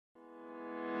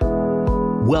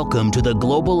Welcome to the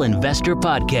Global Investor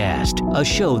Podcast, a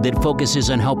show that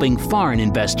focuses on helping foreign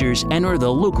investors enter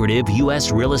the lucrative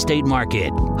U.S. real estate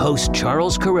market. Host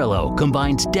Charles Carrillo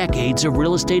combines decades of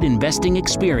real estate investing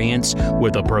experience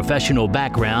with a professional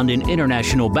background in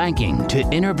international banking to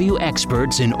interview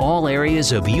experts in all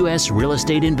areas of U.S. real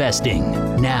estate investing.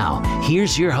 Now,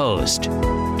 here's your host,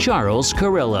 Charles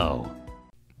Carrillo.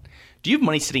 Do you have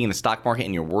money sitting in the stock market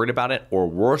and you're worried about it? Or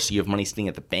worse, you have money sitting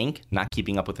at the bank, not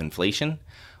keeping up with inflation?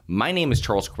 My name is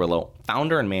Charles Carrillo,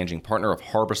 founder and managing partner of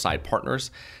Harborside Partners.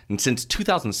 And since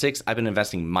 2006, I've been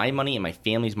investing my money and my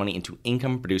family's money into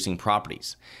income-producing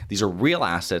properties. These are real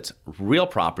assets, real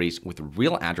properties with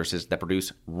real addresses that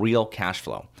produce real cash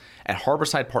flow. At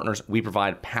Harborside Partners, we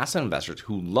provide passive investors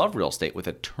who love real estate with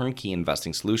a turnkey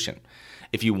investing solution.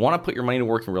 If you want to put your money to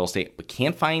work in real estate but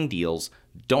can't find deals,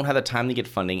 don't have the time to get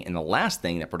funding, and the last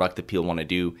thing that productive people want to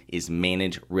do is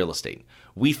manage real estate.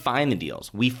 We find the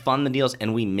deals, we fund the deals,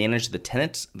 and we manage the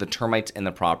tenants, the termites, and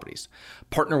the properties.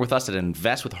 Partner with us at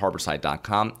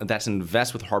investwithharborside.com. That's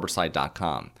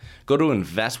investwithharborside.com. Go to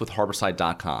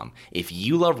investwithharborside.com. If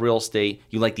you love real estate,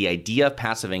 you like the idea of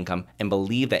passive income, and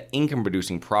believe that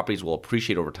income-producing properties will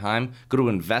appreciate over time, go to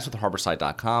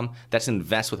investwithharborside.com. That's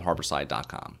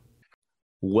investwithharborside.com.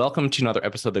 Welcome to another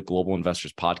episode of the Global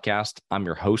Investors Podcast. I'm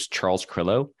your host, Charles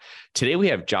Carrillo. Today we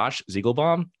have Josh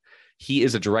Ziegelbaum. He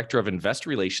is a director of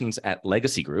investor relations at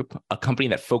Legacy Group, a company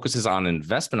that focuses on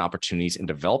investment opportunities in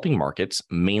developing markets,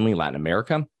 mainly Latin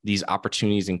America. These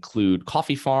opportunities include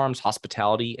coffee farms,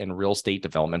 hospitality, and real estate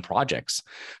development projects.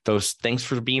 Thanks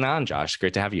for being on, Josh.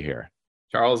 Great to have you here.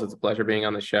 Charles, it's a pleasure being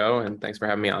on the show, and thanks for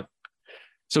having me on.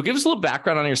 So give us a little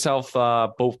background on yourself,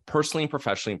 both personally and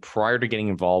professionally, prior to getting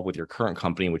involved with your current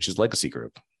company, which is Legacy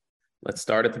Group. Let's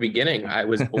start at the beginning. I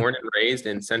was born and raised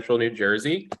in central New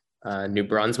Jersey, New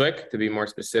Brunswick, to be more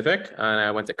specific. And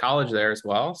I went to college there as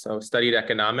well. So studied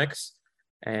economics.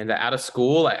 And out of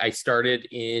school, I started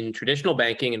in traditional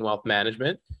banking and wealth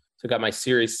management. So got my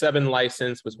Series 7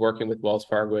 license, was working with Wells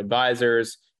Fargo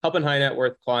advisors, helping high net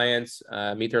worth clients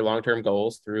meet their long-term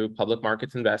goals through public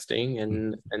markets investing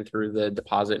and through the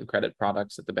deposit and credit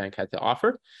products that the bank had to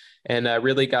offer. And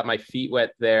really got my feet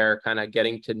wet there, kind of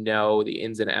getting to know the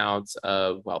ins and outs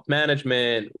of wealth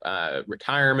management,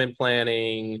 retirement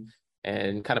planning,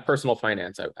 and kind of personal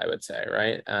finance, I would say,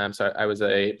 right? So I was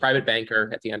a private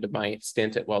banker at the end of my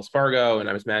stint at Wells Fargo, and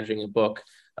I was managing a book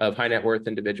of high net worth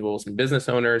individuals and business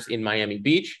owners in Miami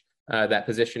Beach. That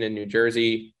position in New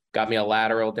Jersey got me a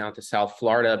lateral down to South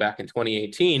Florida back in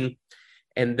 2018.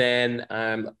 And then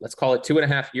let's call it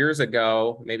 2.5 years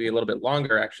ago, maybe a little bit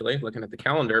longer, actually, looking at the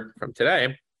calendar from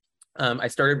today, I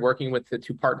started working with the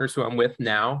two partners who I'm with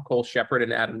now, Cole Shepard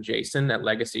and Adam Jason at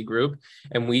Legacy Group,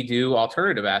 and we do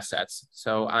alternative assets.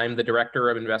 So I'm the director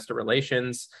of investor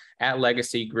relations at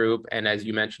Legacy Group. And as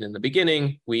you mentioned in the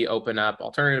beginning, we open up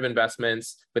alternative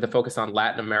investments with a focus on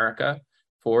Latin America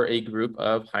for a group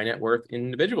of high net worth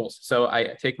individuals. So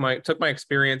I took my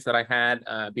experience that I had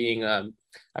being a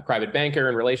private banker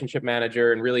and relationship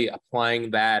manager and really applying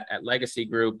that at Legacy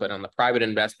Group, but on the private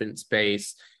investment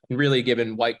space, and really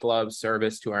giving white glove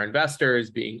service to our investors,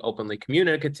 being openly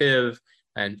communicative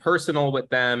and personal with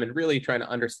them, and really trying to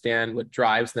understand what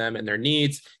drives them and their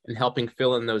needs, and helping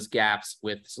fill in those gaps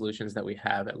with solutions that we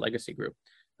have at Legacy Group.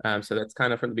 So that's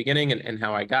kind of from the beginning and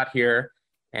how I got here.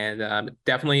 And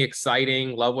definitely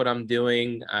exciting, love what I'm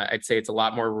doing. I'd say it's a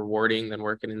lot more rewarding than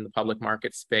working in the public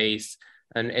market space.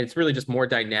 And it's really just more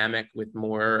dynamic with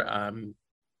more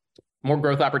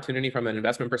growth opportunity from an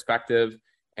investment perspective.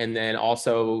 And then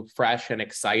also fresh and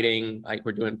exciting, like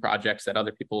we're doing projects that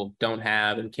other people don't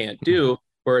have and can't do.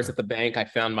 Whereas at the bank, I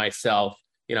found myself,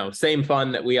 same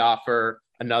fund that we offer,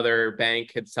 another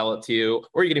bank could sell it to you,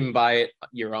 or you can even buy it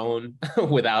your own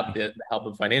without the help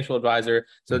of a financial advisor.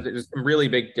 So there's some really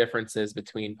big differences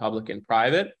between public and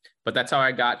private, but that's how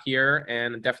I got here,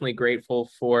 and I'm definitely grateful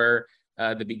for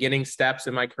the beginning steps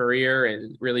in my career,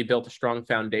 and really built a strong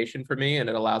foundation for me, and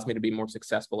it allows me to be more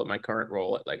successful at my current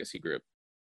role at Legacy Group.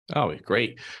 Oh,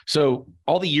 great. So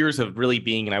all the years of really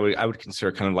being, and I would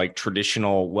consider kind of like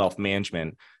traditional wealth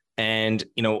management. And,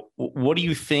 what do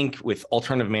you think with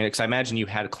alternative management? Because I imagine you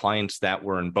had clients that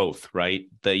were in both, right?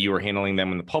 That you were handling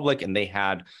them in the public, and they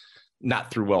had, not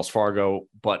through Wells Fargo,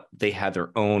 but they had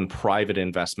their own private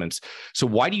investments. So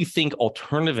why do you think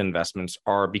alternative investments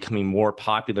are becoming more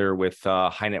popular with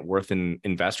high net worth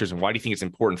investors? And why do you think it's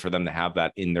important for them to have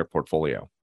that in their portfolio?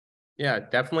 Yeah,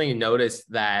 definitely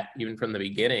noticed that even from the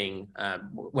beginning,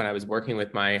 when I was working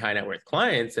with my high net worth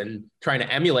clients and trying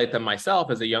to emulate them myself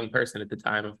as a young person at the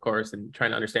time, of course, and trying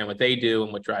to understand what they do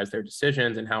and what drives their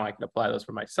decisions and how I can apply those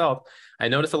for myself, I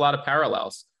noticed a lot of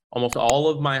parallels. almost all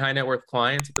of my high net worth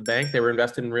clients at the bank, they were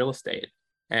invested in real estate.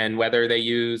 And whether they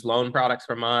use loan products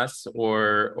from us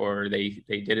or they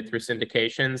did it through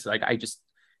syndications, like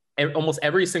almost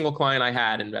every single client I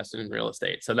had invested in real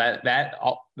estate. So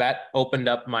that opened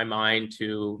up my mind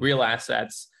to real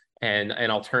assets and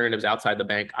alternatives outside the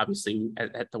bank. Obviously,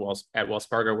 at Wells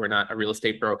Fargo, we're not a real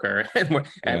estate broker,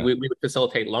 and we would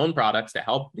facilitate loan products to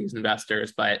help these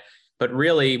investors. But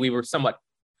really, we were somewhat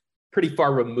pretty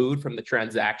far removed from the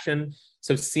transaction.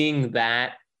 So seeing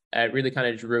that really kind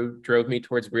of drove me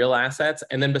towards real assets.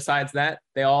 And then besides that,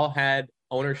 they all had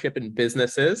ownership in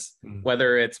businesses,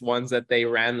 whether it's ones that they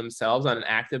ran themselves on an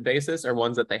active basis or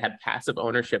ones that they had passive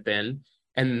ownership in.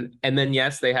 And then,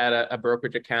 yes, they had a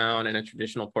brokerage account and a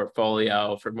traditional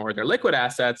portfolio for more of their liquid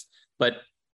assets, but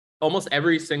almost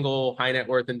every single high net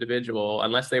worth individual,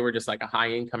 unless they were just like a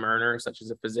high income earner, such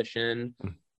as a physician,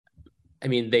 I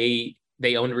mean, they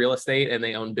owned real estate and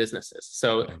they owned businesses.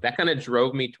 So that kind of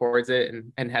drove me towards it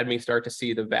and had me start to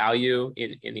see the value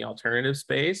in the alternative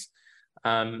space.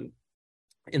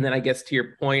 And then I guess to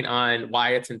your point on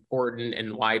why it's important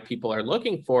and why people are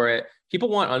looking for it, people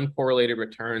want uncorrelated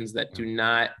returns that do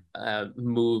not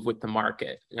move with the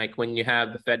market. Like when you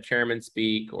have the Fed chairman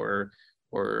speak or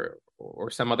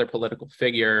some other political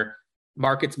figure,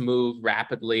 markets move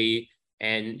rapidly.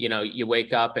 And, you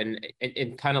wake up and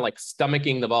kind of like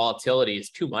stomaching the volatility is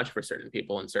too much for certain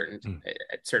people at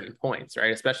certain points,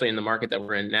 right? Especially in the market that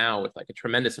we're in now with like a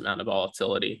tremendous amount of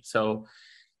volatility. So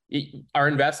our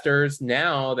investors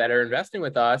now that are investing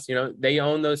with us, they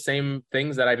own those same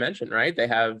things that I mentioned, right? They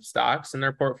have stocks in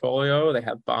their portfolio, they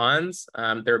have bonds,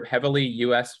 they're heavily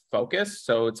US focused.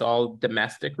 So it's all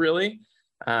domestic really.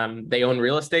 They own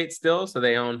real estate still, so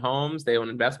they own homes, they own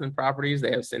investment properties,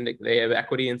 they have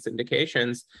equity in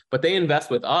syndications, but they invest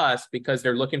with us because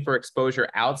they're looking for exposure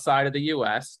outside of the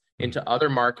US into other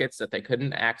markets that they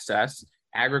couldn't access.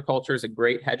 Agriculture is a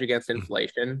great hedge against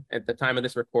inflation. At the time of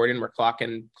this recording, we're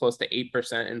clocking close to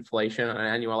 8% inflation on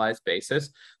an annualized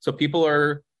basis. So people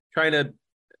are trying to,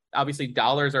 obviously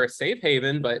dollars are a safe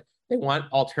haven, but they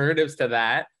want alternatives to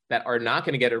that are not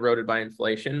going to get eroded by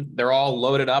inflation. They're all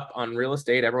loaded up on real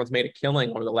estate. Everyone's made a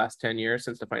killing over the last 10 years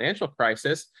since the financial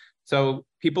crisis. So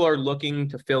people are looking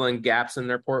to fill in gaps in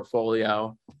their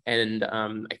portfolio. And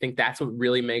I think that's what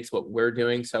really makes what we're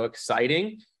doing so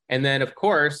exciting. And then, of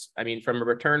course, I mean, from a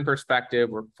return perspective,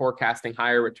 we're forecasting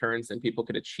higher returns than people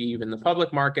could achieve in the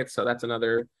public markets. So that's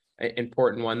another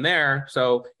important one there.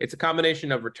 So it's a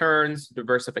combination of returns,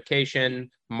 diversification,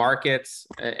 markets,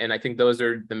 and I think those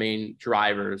are the main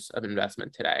drivers of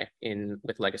investment today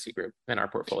with Legacy Group and our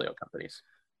portfolio companies.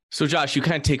 So Josh, you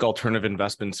kind of take alternative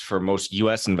investments for most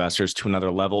US investors to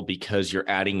another level because you're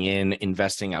adding in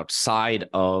investing outside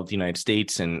of the United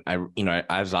States. And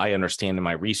as I understand in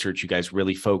my research, you guys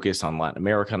really focus on Latin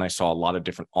America. And I saw a lot of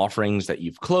different offerings that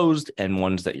you've closed and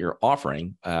ones that you're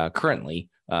offering currently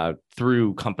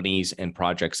through companies and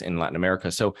projects in Latin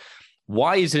America. So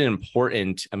why is it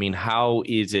important? I mean, why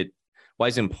is it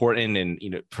important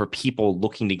and for people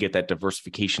looking to get that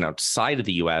diversification outside of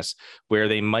the US where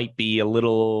they might be a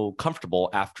little comfortable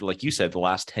after, like you said, the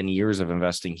last 10 years of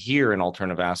investing here in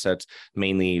alternative assets,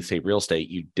 mainly say real estate,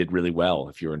 you did really well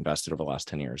if you're invested over the last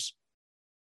 10 years.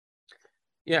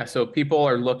 Yeah, so people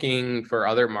are looking for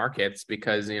other markets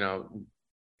because,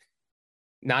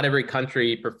 not every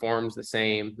country performs the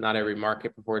same. Not every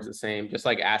market performs the same. Just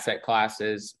like asset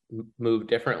classes move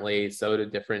differently, so do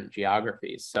different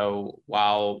geographies. So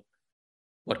while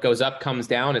what goes up comes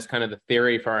down is kind of the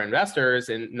theory for our investors,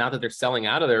 and not that they're selling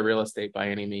out of their real estate by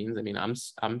any means. I mean,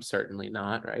 I'm certainly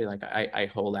not, right? Like I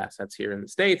hold assets here in the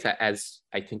States, as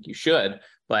I think you should,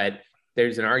 but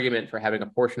there's an argument for having a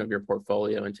portion of your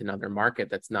portfolio into another market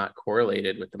that's not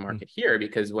correlated with the market here,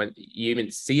 because when you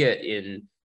even see it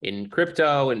in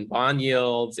crypto and bond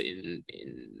yields, in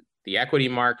the equity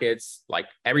markets, like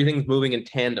everything's moving in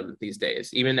tandem these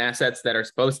days, even assets that are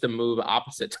supposed to move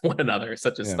opposite to one another,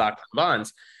 such as stocks and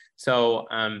bonds. So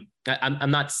I'm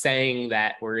not saying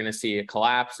that we're going to see a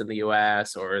collapse in the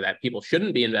US or that people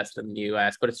shouldn't be invested in the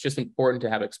US, but it's just important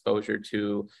to have exposure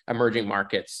to emerging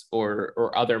markets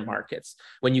or other markets.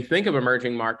 When you think of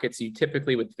emerging markets, you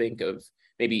typically would think of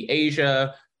maybe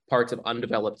Asia, parts of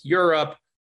undeveloped Europe.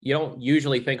 You don't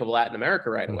usually think of Latin America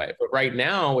right away, but right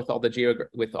now, with all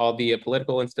the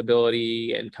political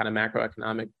instability and kind of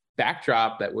macroeconomic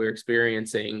backdrop that we're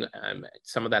experiencing,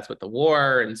 some of that's with the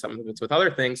war and some of it's with other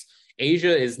things.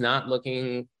 Asia is not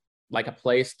looking like a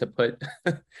place to put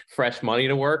fresh money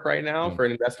to work right now for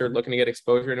an investor looking to get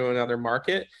exposure to another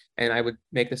market. And I would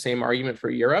make the same argument for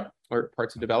Europe. or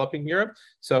parts of developing Europe.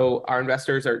 So our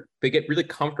investors they get really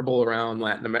comfortable around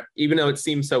Latin America, even though it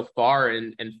seems so far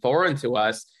and foreign to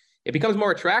us. It becomes more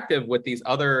attractive with these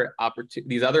other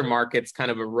markets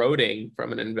kind of eroding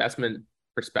from an investment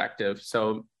perspective.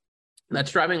 So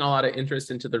that's driving a lot of interest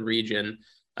into the region.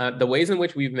 The ways in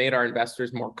which we've made our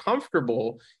investors more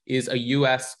comfortable is a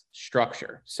U.S.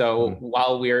 structure. So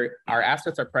while our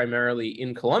assets are primarily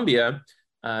in Colombia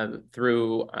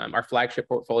through our flagship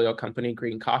portfolio company,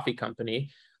 Green Coffee Company,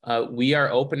 we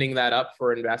are opening that up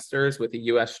for investors with a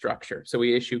U.S. structure. So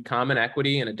we issue common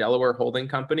equity in a Delaware holding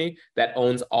company that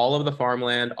owns all of the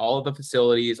farmland, all of the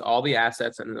facilities, all the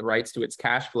assets, and the rights to its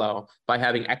cash flow by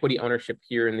having equity ownership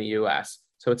here in the U.S.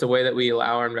 So it's a way that we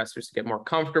allow our investors to get more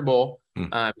comfortable,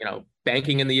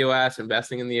 banking in the U.S.,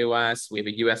 investing in the U.S. We have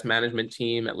a U.S. management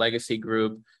team at Legacy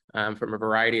Group from a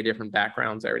variety of different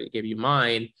backgrounds. I already gave you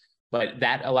mine, but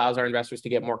that allows our investors to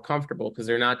get more comfortable because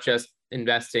they're not just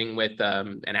investing with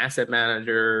an asset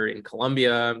manager in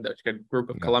Colombia, a group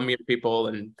of Colombian people,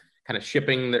 and kind of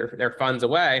shipping their funds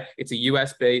away. It's a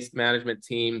US-based management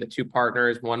team. The two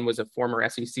partners, one was a former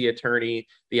SEC attorney.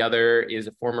 The other is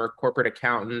a former corporate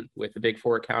accountant with a Big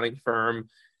Four accounting firm.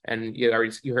 And you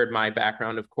heard my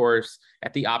background, of course.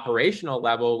 At the operational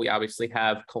level, we obviously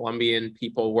have Colombian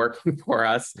people working for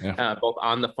us, both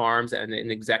on the farms and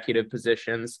in executive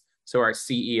positions. So our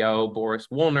CEO, Boris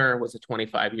Woolner, was a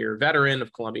 25-year veteran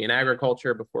of Colombian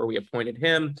agriculture before we appointed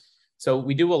him. So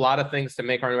we do a lot of things to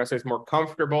make our investors more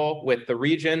comfortable with the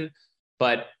region,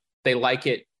 but they like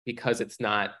it because it's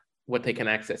not what they can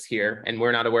access here. And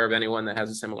we're not aware of anyone that has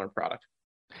a similar product.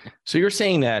 So you're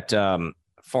saying that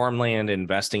farmland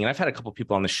investing, and I've had a couple of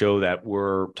people on the show that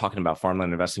were talking about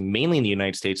farmland investing, mainly in the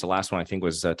United States. The last one I think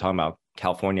was talking about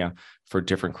California for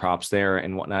different crops there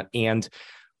and whatnot. And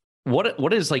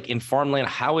what is like in farmland,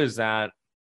 how is that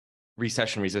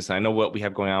recession resistant? I know what we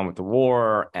have going on with the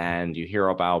war, and you hear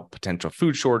about potential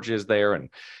food shortages there and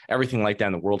everything like that.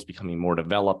 And the world's becoming more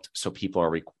developed, so people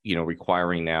are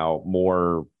requiring now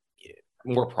more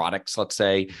products. Let's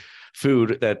say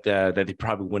food that they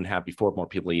probably wouldn't have before. More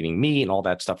people eating meat and all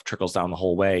that stuff trickles down the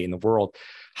whole way in the world.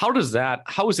 How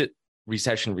is it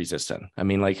recession resistant? I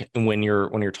mean, like when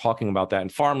you're talking about that in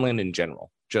farmland in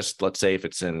general, just let's say if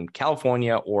it's in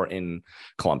California or in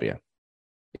Colombia.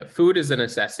 Food is a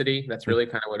necessity. That's really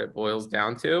kind of what it boils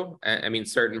down to. I mean,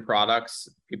 certain products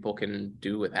people can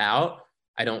do without.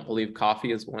 I don't believe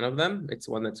coffee is one of them. It's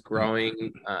one that's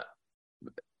growing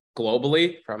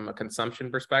globally from a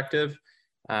consumption perspective.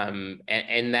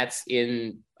 And that's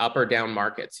in up or down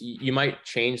markets. You might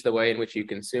change the way in which you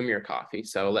consume your coffee.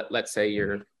 So let's say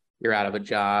you're out of a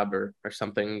job or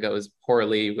something goes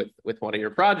poorly with one of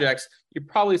your projects. You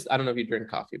probably, I don't know if you drink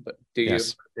coffee, but do you?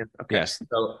 Yes. Okay. Yes.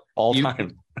 So all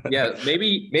time. Yeah.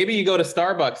 Maybe you go to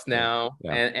Starbucks now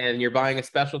and you're buying a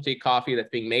specialty coffee that's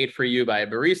being made for you by a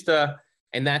barista.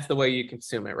 And that's the way you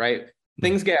consume it, right?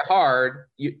 Things get hard.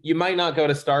 You might not go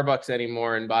to Starbucks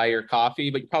anymore and buy your coffee,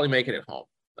 but you probably make it at home.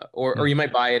 Or you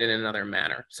might buy it in another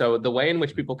manner. So the way in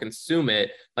which people consume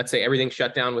it, let's say everything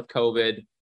shut down with COVID,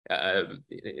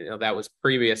 that was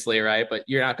previously, right? But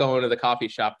you're not going to the coffee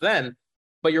shop then,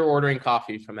 but you're ordering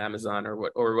coffee from Amazon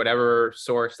or whatever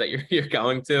source that you're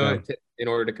going to in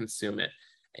order to consume it.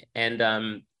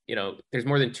 And there's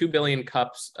more than 2 billion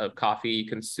cups of coffee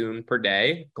consumed per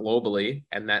day globally,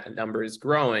 and that number is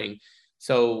growing.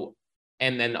 So,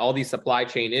 and then all these supply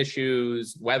chain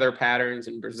issues, weather patterns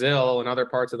in Brazil and other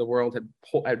parts of the world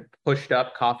had pushed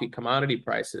up coffee commodity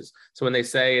prices. So when they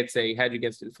say it's a hedge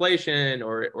against inflation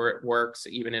or it works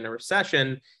even in a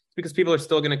recession, it's because people are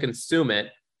still going to consume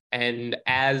it. And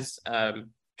as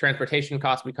transportation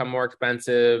costs become more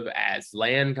expensive, as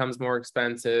land becomes more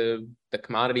expensive, the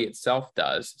commodity itself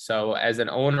does. So as an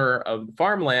owner of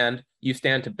farmland, you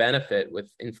stand to benefit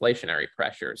with inflationary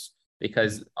pressures.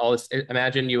 Because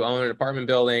imagine you own an apartment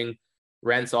building,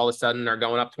 rents all of a sudden are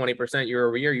going up 20% year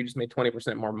over year. You just made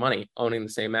 20% more money owning the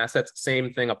same assets.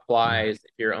 Same thing applies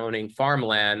if you're owning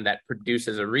farmland that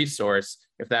produces a resource.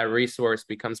 If that resource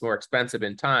becomes more expensive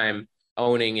in time,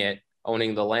 owning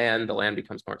the land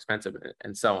becomes more expensive,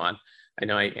 and so on. I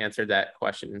know I answered that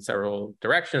question in several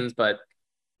directions, but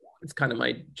it's kind of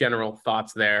my general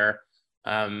thoughts there.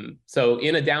 So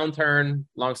in a downturn,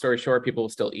 long story short, people will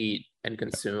still eat and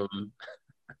consume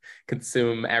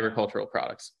agricultural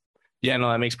products. Yeah,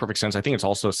 no, that makes perfect sense. I think it's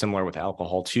also similar with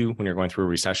alcohol too. When you're going through a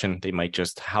recession, they might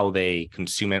just how they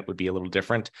consume it would be a little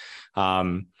different.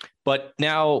 But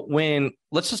now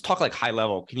let's just talk like high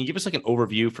level. Can you give us like an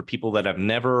overview for people that have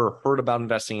never heard about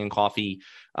investing in coffee,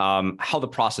 how the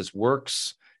process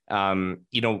works,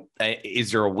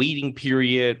 Is there a waiting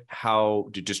period? How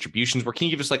do distributions work? Can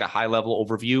you give us like a high level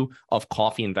overview of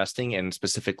coffee investing and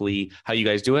specifically how you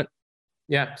guys do it?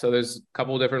 Yeah, so there's a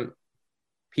couple of different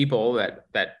people that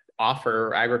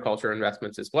offer agriculture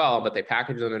investments as well, but they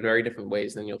package them in very different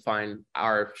ways than you'll find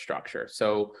our structure.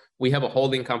 So we have a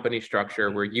holding company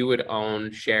structure where you would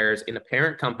own shares in a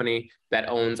parent company that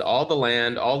owns all the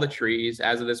land, all the trees.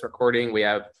 As of this recording, we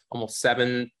have almost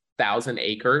 7,000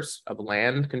 acres of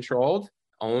land controlled,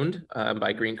 owned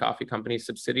by Green Coffee Company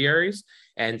subsidiaries,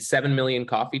 and 7 million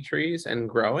coffee trees and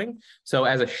growing. So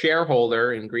as a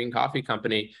shareholder in Green Coffee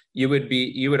Company, you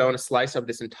would own a slice of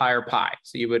this entire pie.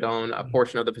 So you would own a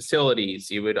portion of the facilities,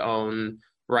 you would own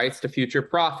rights to future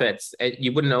profits.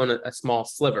 You wouldn't own a small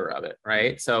sliver of it,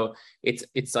 right? So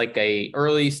it's like a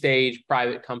early stage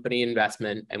private company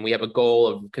investment, and we have a goal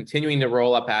of continuing to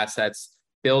roll up assets,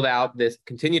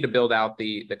 continue to build out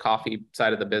the coffee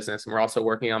side of the business. And we're also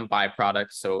working on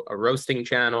byproducts. So a roasting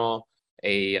channel,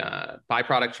 a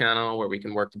byproduct channel where we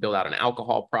can work to build out an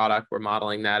alcohol product. We're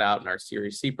modeling that out in our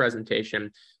Series C presentation.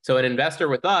 So an investor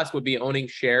with us would be owning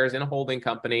shares in a holding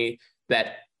company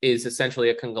that is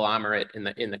essentially a conglomerate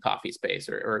in the coffee space,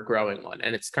 or a growing one.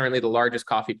 And it's currently the largest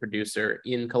coffee producer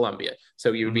in Colombia.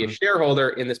 So you would be a shareholder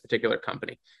in this particular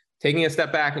company. Taking a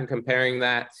step back and comparing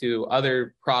that to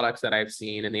other products that I've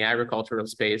seen in the agricultural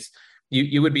space,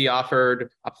 you would be offered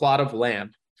a plot of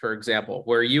land, for example,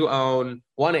 where you own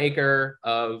 1 acre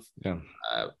of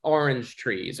orange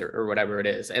trees or whatever it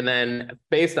is. And then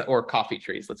or coffee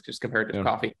trees, let's just compare it to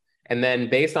coffee. And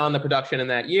then based on the production in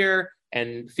that year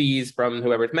and fees from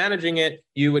whoever's managing it,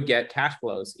 you would get cash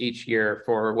flows each year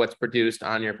for what's produced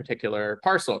on your particular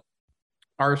parcel.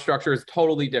 Our structure is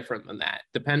totally different than that.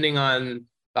 Depending on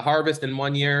the harvest in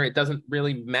 1 year, it doesn't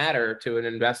really matter to an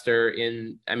investor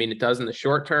it does in the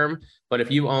short term, but if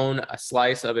you own a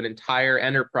slice of an entire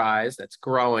enterprise that's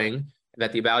growing,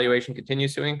 that the valuation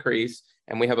continues to increase,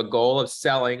 and we have a goal of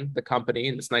selling the company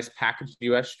in this nice packaged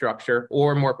US structure,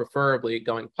 or more preferably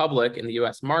going public in the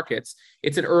US markets,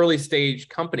 it's an early stage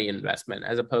company investment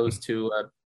as opposed to a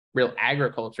real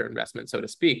agriculture investment, so to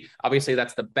speak. Obviously,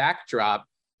 that's the backdrop.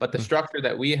 But the structure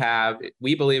that we have,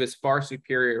 we believe, is far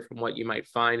superior from what you might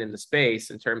find in the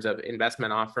space in terms of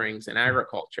investment offerings in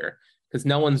agriculture, because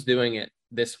no one's doing it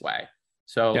this way.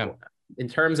 So in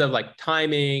terms of like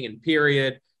timing and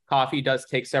period, coffee does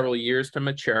take several years to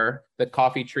mature. The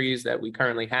coffee trees that we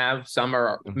currently have,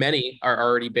 many are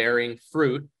already bearing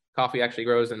fruit. Coffee actually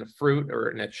grows in a fruit or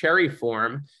in a cherry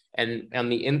form. And on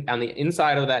the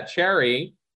inside of that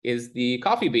cherry is the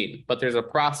coffee bean, but there's a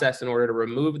process in order to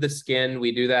remove the skin.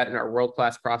 We do that in our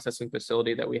world-class processing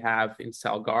facility that we have in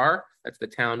Salgar. That's the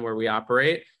town where we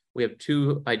operate. We have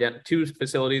two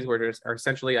facilities where are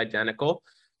essentially identical.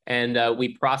 And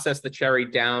we process the cherry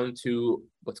down to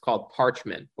what's called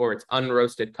parchment, or it's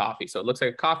unroasted coffee. So it looks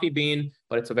like a coffee bean,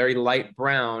 but it's a very light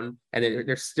brown. And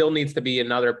there still needs to be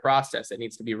another process. It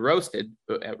needs to be roasted.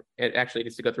 It actually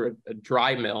needs to go through a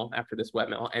dry mill after this wet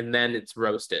mill, and then it's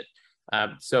roasted.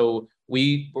 So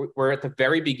we're at the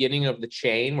very beginning of the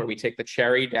chain where we take the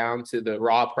cherry down to the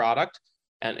raw product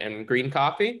and green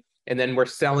coffee, and then we're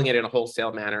selling it in a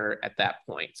wholesale manner at that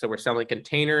point. So we're selling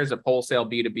containers of wholesale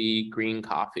B2B green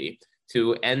coffee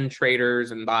to end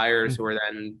traders and buyers who are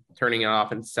then turning it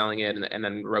off and selling it and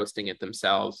then roasting it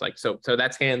themselves. So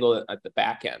that's handled at the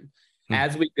back end.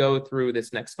 As we go through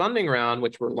this next funding round,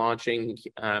 which we're launching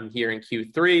here in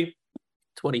Q3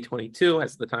 2022,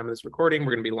 as the time of this recording,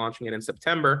 we're going to be launching it in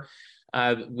September.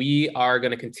 We are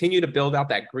going to continue to build out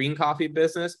that green coffee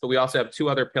business, but we also have 2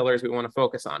 other pillars we want to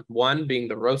focus on. One being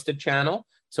the roasted channel.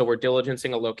 So we're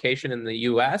diligencing a location in the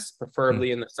US,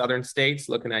 preferably in the southern states,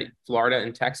 looking at Florida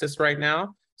and Texas right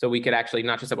now. So we could actually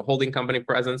not just have a holding company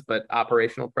presence, but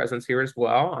operational presence here as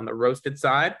well on the roasted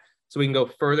side. So we can go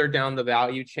further down the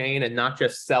value chain and not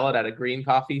just sell it at a green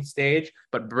coffee stage,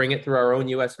 but bring it through our own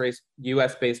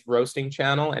US-based roasting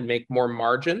channel and make more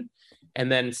margin. And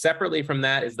then separately from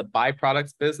that is the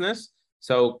byproducts business.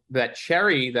 So that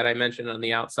cherry that I mentioned on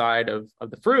the outside of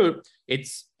the fruit,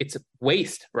 it's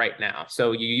waste right now.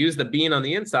 So you use the bean on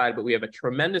the inside, but we have a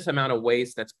tremendous amount of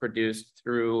waste that's produced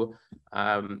through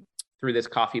this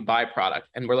coffee byproduct.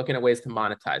 And we're looking at ways to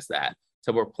monetize that.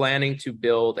 So we're planning to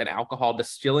build an alcohol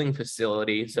distilling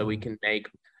facility so we can make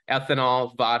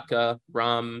ethanol, vodka,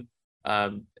 rum,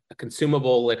 a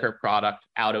consumable liquor product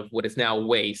out of what is now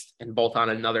waste, and bolt on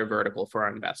another vertical for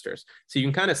our investors. So you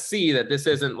can kind of see that this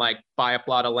isn't like buy a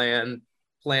plot of land,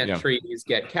 plant trees,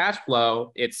 get cash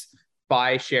flow. It's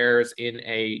buy shares in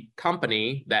a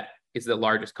company that is the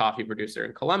largest coffee producer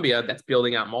in Colombia, that's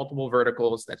building out multiple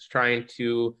verticals, that's trying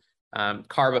to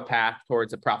carve a path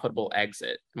towards a profitable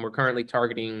exit. And we're currently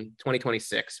targeting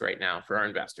 2026 right now for our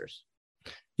investors.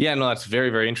 Yeah, no, that's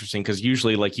very, very interesting because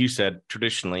usually, like you said,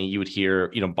 traditionally you would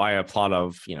hear, buy a plot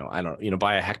of, I don't,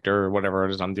 buy a hectare or whatever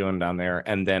it is I'm doing down there.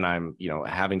 And then I'm,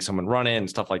 having someone run it and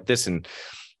stuff like this. And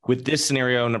with this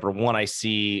scenario, number one, I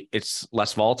see it's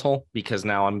less volatile because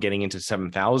now I'm getting into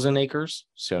 7,000 acres.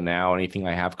 So now anything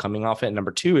I have coming off it.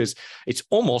 Number two is it's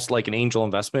almost like an angel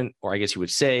investment, or I guess you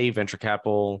would say venture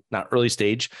capital, not early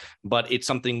stage, but it's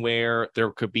something where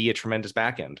there could be a tremendous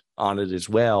back end on it as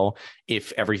well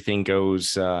if everything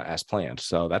goes as planned.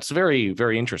 So that's very,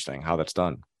 very interesting how that's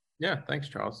done. Yeah, thanks,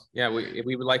 Charles. Yeah,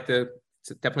 we would like to. It's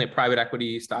definitely a private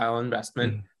equity style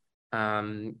investment.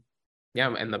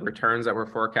 Yeah, and the returns that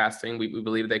we're forecasting, we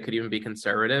believe they could even be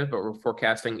conservative, but we're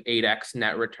forecasting 8x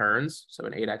net returns, so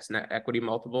an 8x net equity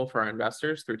multiple for our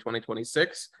investors through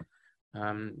 2026.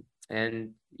 And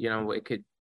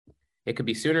it could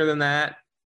be sooner than that.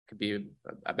 It could be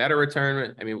a better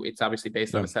return. I mean, it's obviously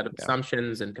based on a set of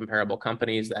assumptions and comparable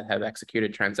companies that have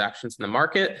executed transactions in the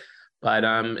market. But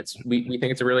we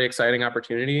think it's a really exciting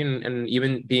opportunity, and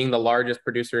even being the largest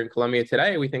producer in Colombia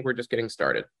today, we think we're just getting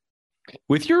started.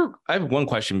 I have one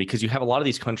question because you have a lot of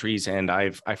these countries, and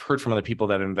I've heard from other people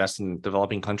that invest in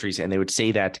developing countries, and they would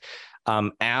say that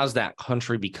as that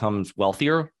country becomes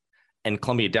wealthier, and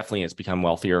Colombia definitely has become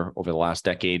wealthier over the last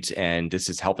decades, and this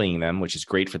is helping them, which is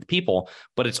great for the people.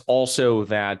 But it's also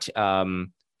that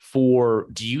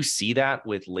do you see that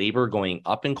with labor going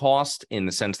up in cost in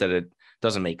the sense that it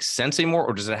doesn't make sense anymore,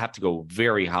 or does it have to go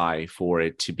very high for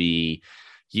it to be?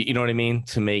 You know what I mean?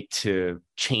 To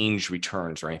change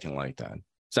returns or anything like that.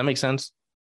 Does that make sense?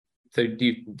 So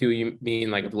do you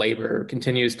mean like if labor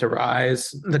continues to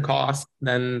rise the cost,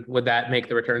 then would that make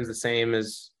the returns the same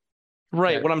as?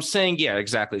 Right. Yeah. What I'm saying, yeah,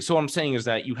 exactly. So what I'm saying is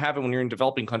that you have it when you're in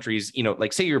developing countries,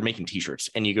 like say you're making t-shirts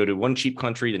and you go to one cheap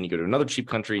country, then you go to another cheap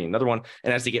country, another one.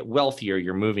 And as they get wealthier,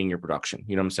 you're moving your production.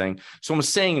 You know what I'm saying? So I'm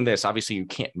saying this, obviously you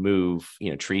can't move,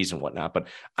 trees and whatnot, but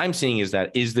I'm saying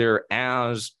is there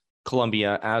as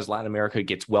Colombia, as Latin America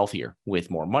gets wealthier with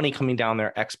more money coming down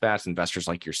there, expats, investors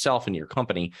like yourself and your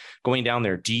company going down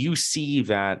there, do you see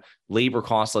that labor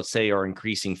costs, let's say, are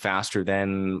increasing faster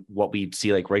than what we'd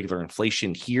see like regular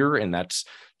inflation here? And that's,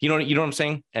 you know what I'm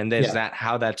saying? And then is that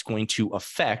how that's going to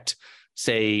affect,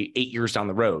 say, 8 years down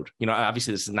the road?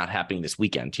 Obviously this is not happening this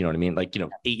weekend. You know what I mean? Like,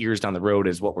 8 years down the road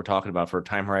is what we're talking about for a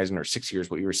time horizon, or 6 years,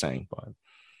 what you were saying. But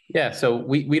yeah, so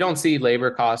we don't see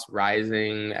labor costs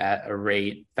rising at a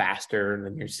rate faster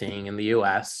than you're seeing in the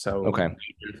US. So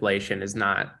inflation is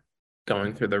not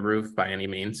going through the roof by any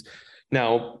means.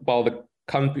 Now, while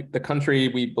the country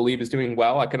we believe is doing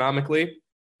well economically,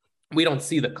 we don't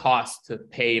see the cost to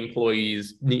pay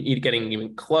employees getting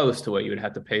even close to what you would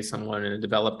have to pay someone in a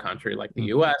developed country like the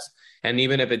US. And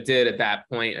even if it did at that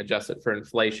point, adjusted for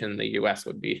inflation, the US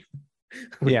would be,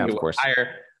 of course,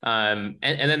 higher. And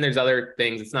then there's other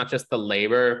things. It's not just the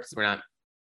labor, because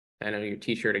I know your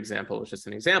t-shirt example was just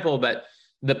an example, but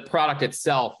the product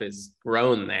itself is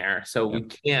grown there. So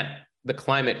the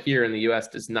climate here in the US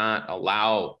does not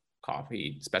allow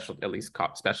coffee,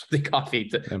 specialty coffee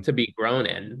to be grown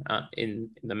in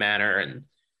the manner.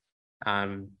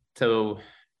 And so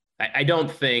I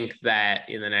don't think that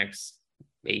in the next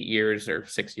 8 years or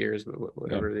 6 years,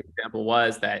 whatever the example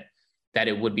was, that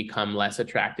it would become less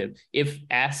attractive. If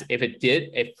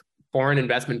foreign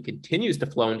investment continues to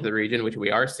flow into the region, which we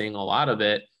are seeing a lot of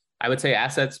it, I would say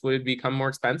assets would become more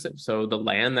expensive. So the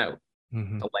land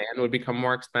would become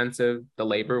more expensive. The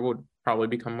labor would probably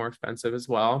become more expensive as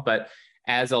well. But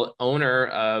as an owner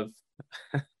of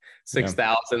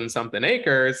 6,000 something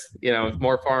acres, if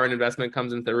more foreign investment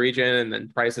comes into the region and then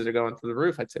prices are going through the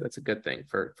roof, I'd say that's a good thing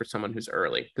for someone who's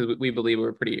early, because we believe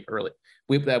we're pretty early.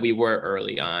 We were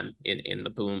early on in the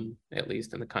boom, at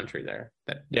least in the country there.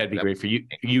 It'd be great for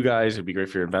you guys. It'd be great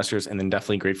for your investors, and then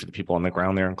definitely great for the people on the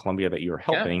ground there in Colombia that you're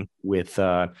helping with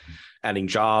adding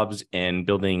jobs and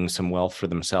building some wealth for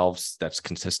themselves that's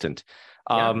consistent.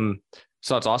 So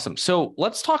that's awesome. So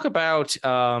let's talk about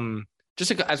just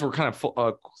as we're kind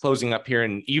of closing up here,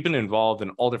 and you've been involved in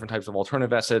all different types of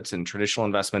alternative assets and traditional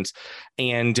investments,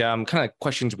 and kind of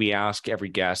questions we ask every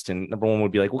guest. And number one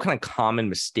would be like, what kind of common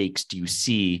mistakes do you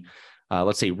see,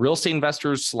 let's say, real estate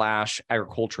investors /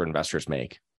 agriculture investors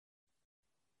make?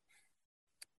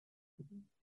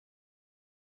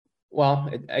 Well,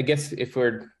 I guess if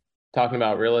we're talking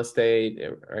about real estate,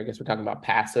 or I guess we're talking about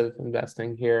passive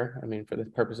investing here, I mean, for the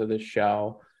purpose of this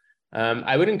show,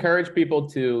 I would encourage people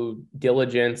to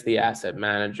diligence the asset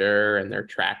manager and their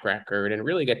track record and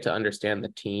really get to understand the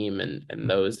team and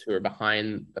those who are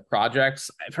behind the projects.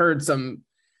 I've heard some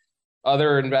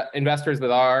other investors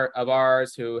of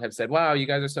ours who have said, wow, you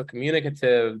guys are so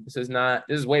communicative. This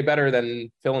is way better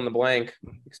than fill in the blank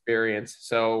experience.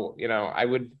 So, I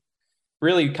would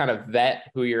really kind of vet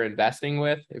who you're investing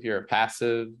with. If you're a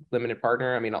passive limited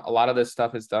partner, I mean, a lot of this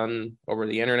stuff is done over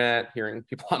the internet, hearing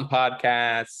people on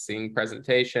podcasts, seeing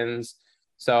presentations.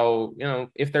 So,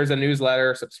 if there's a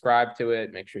newsletter, subscribe to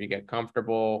it, make sure you get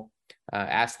comfortable,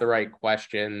 ask the right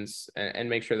questions, and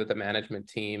make sure that the management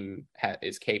team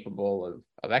is capable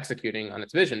of executing on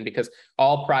its vision, because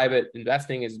all private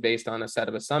investing is based on a set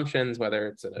of assumptions, whether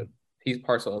it's a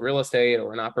parcel of real estate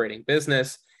or an operating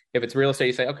business. If it's real estate,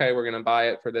 you say, okay, we're going to buy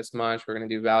it for this much. We're going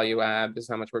to do value add. This is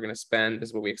how much we're going to spend. This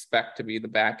is what we expect to be the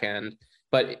back end.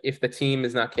 But if the team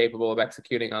is not capable of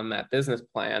executing on that business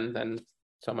plan, then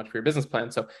so much for your business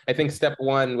plan. So I think step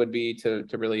one would be to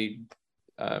really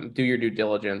do your due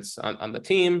diligence on the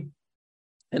team.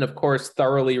 And of course,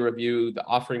 thoroughly review the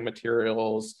offering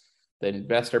materials, the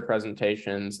investor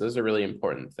presentations. Those are really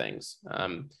important things.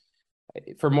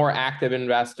 For more active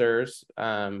investors,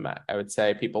 I would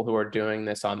say people who are doing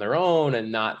this on their own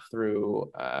and not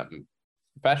through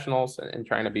professionals and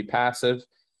trying to be passive,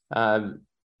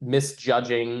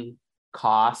 misjudging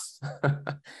costs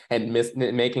and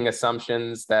making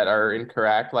assumptions that are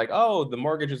incorrect, like, oh, the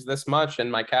mortgage is this much and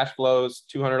my cash flow is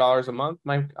 $200 a month.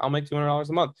 I'll make $200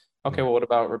 a month. Okay, well, what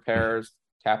about repairs,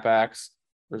 CapEx,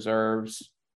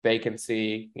 reserves,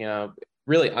 vacancy?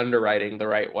 Really underwriting the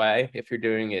right way if you're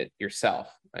doing it yourself.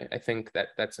 I think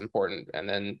that's important. And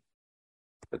then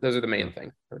those are the main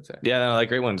things I would say. Yeah, no, like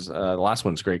great ones. The last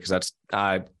one's great because that's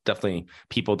definitely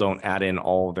people don't add in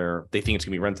they think it's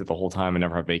gonna be rented the whole time and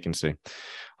never have vacancy.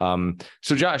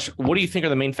 So Josh, what do you think are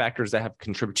the main factors that have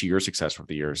contributed to your success over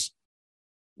the years?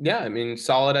 Yeah, I mean,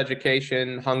 solid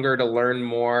education, hunger to learn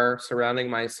more, surrounding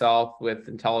myself with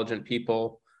intelligent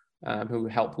people who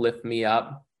help lift me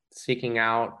up, seeking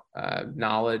out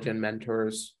knowledge and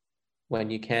mentors when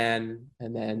you can,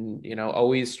 and then,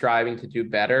 always striving to do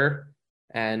better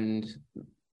and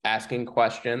asking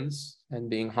questions and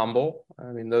being humble. I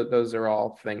mean, those are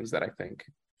all things that I think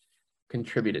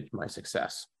contributed to my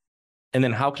success. And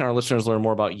then how can our listeners learn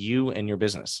more about you and your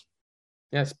business?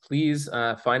 Yes, please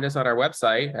find us on our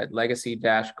website at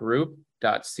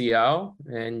legacy-group.co,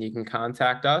 and you can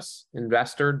contact us,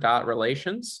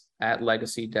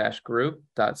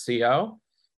 investor.relations@legacy-group.co.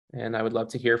 And I would love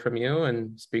to hear from you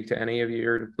and speak to any of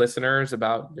your listeners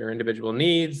about their individual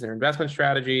needs, their investment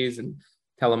strategies, and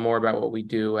tell them more about what we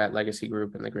do at Legacy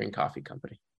Group and the Green Coffee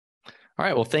Company. All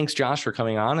right. Well, thanks, Josh, for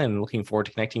coming on, and looking forward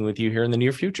to connecting with you here in the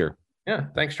near future. Yeah.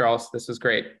 Thanks, Charles. This was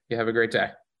great. You have a great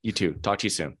day. You too. Talk to you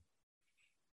soon.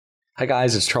 Hi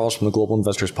guys, it's Charles from the Global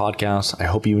Investors Podcast. I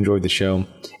hope you enjoyed the show.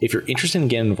 If you're interested in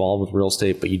getting involved with real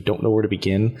estate, but you don't know where to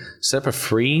begin, set up a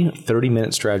free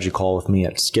 30-minute strategy call with me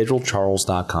at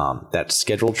schedulecharles.com. That's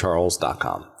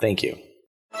schedulecharles.com. Thank you.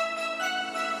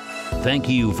 Thank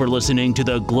you for listening to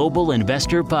the Global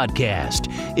Investor Podcast.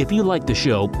 If you like the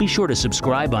show, be sure to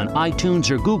subscribe on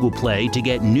iTunes or Google Play to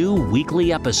get new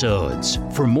weekly episodes.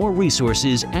 For more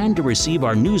resources and to receive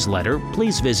our newsletter,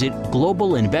 please visit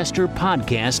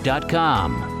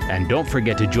globalinvestorpodcast.com. And don't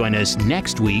forget to join us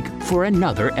next week for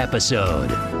another episode.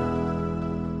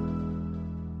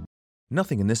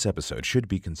 Nothing in this episode should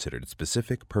be considered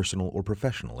specific, personal, or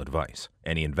professional advice.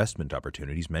 Any investment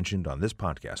opportunities mentioned on this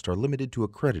podcast are limited to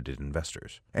accredited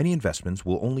investors. Any investments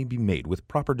will only be made with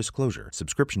proper disclosure,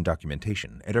 subscription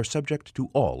documentation, and are subject to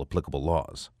all applicable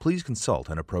laws. Please consult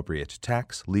an appropriate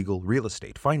tax, legal, real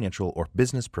estate, financial, or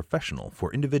business professional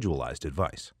for individualized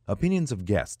advice. Opinions of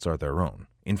guests are their own.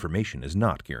 Information is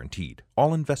not guaranteed.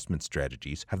 All investment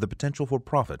strategies have the potential for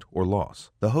profit or loss.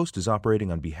 The host is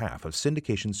operating on behalf of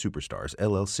Syndication Superstars,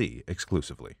 LLC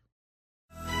exclusively.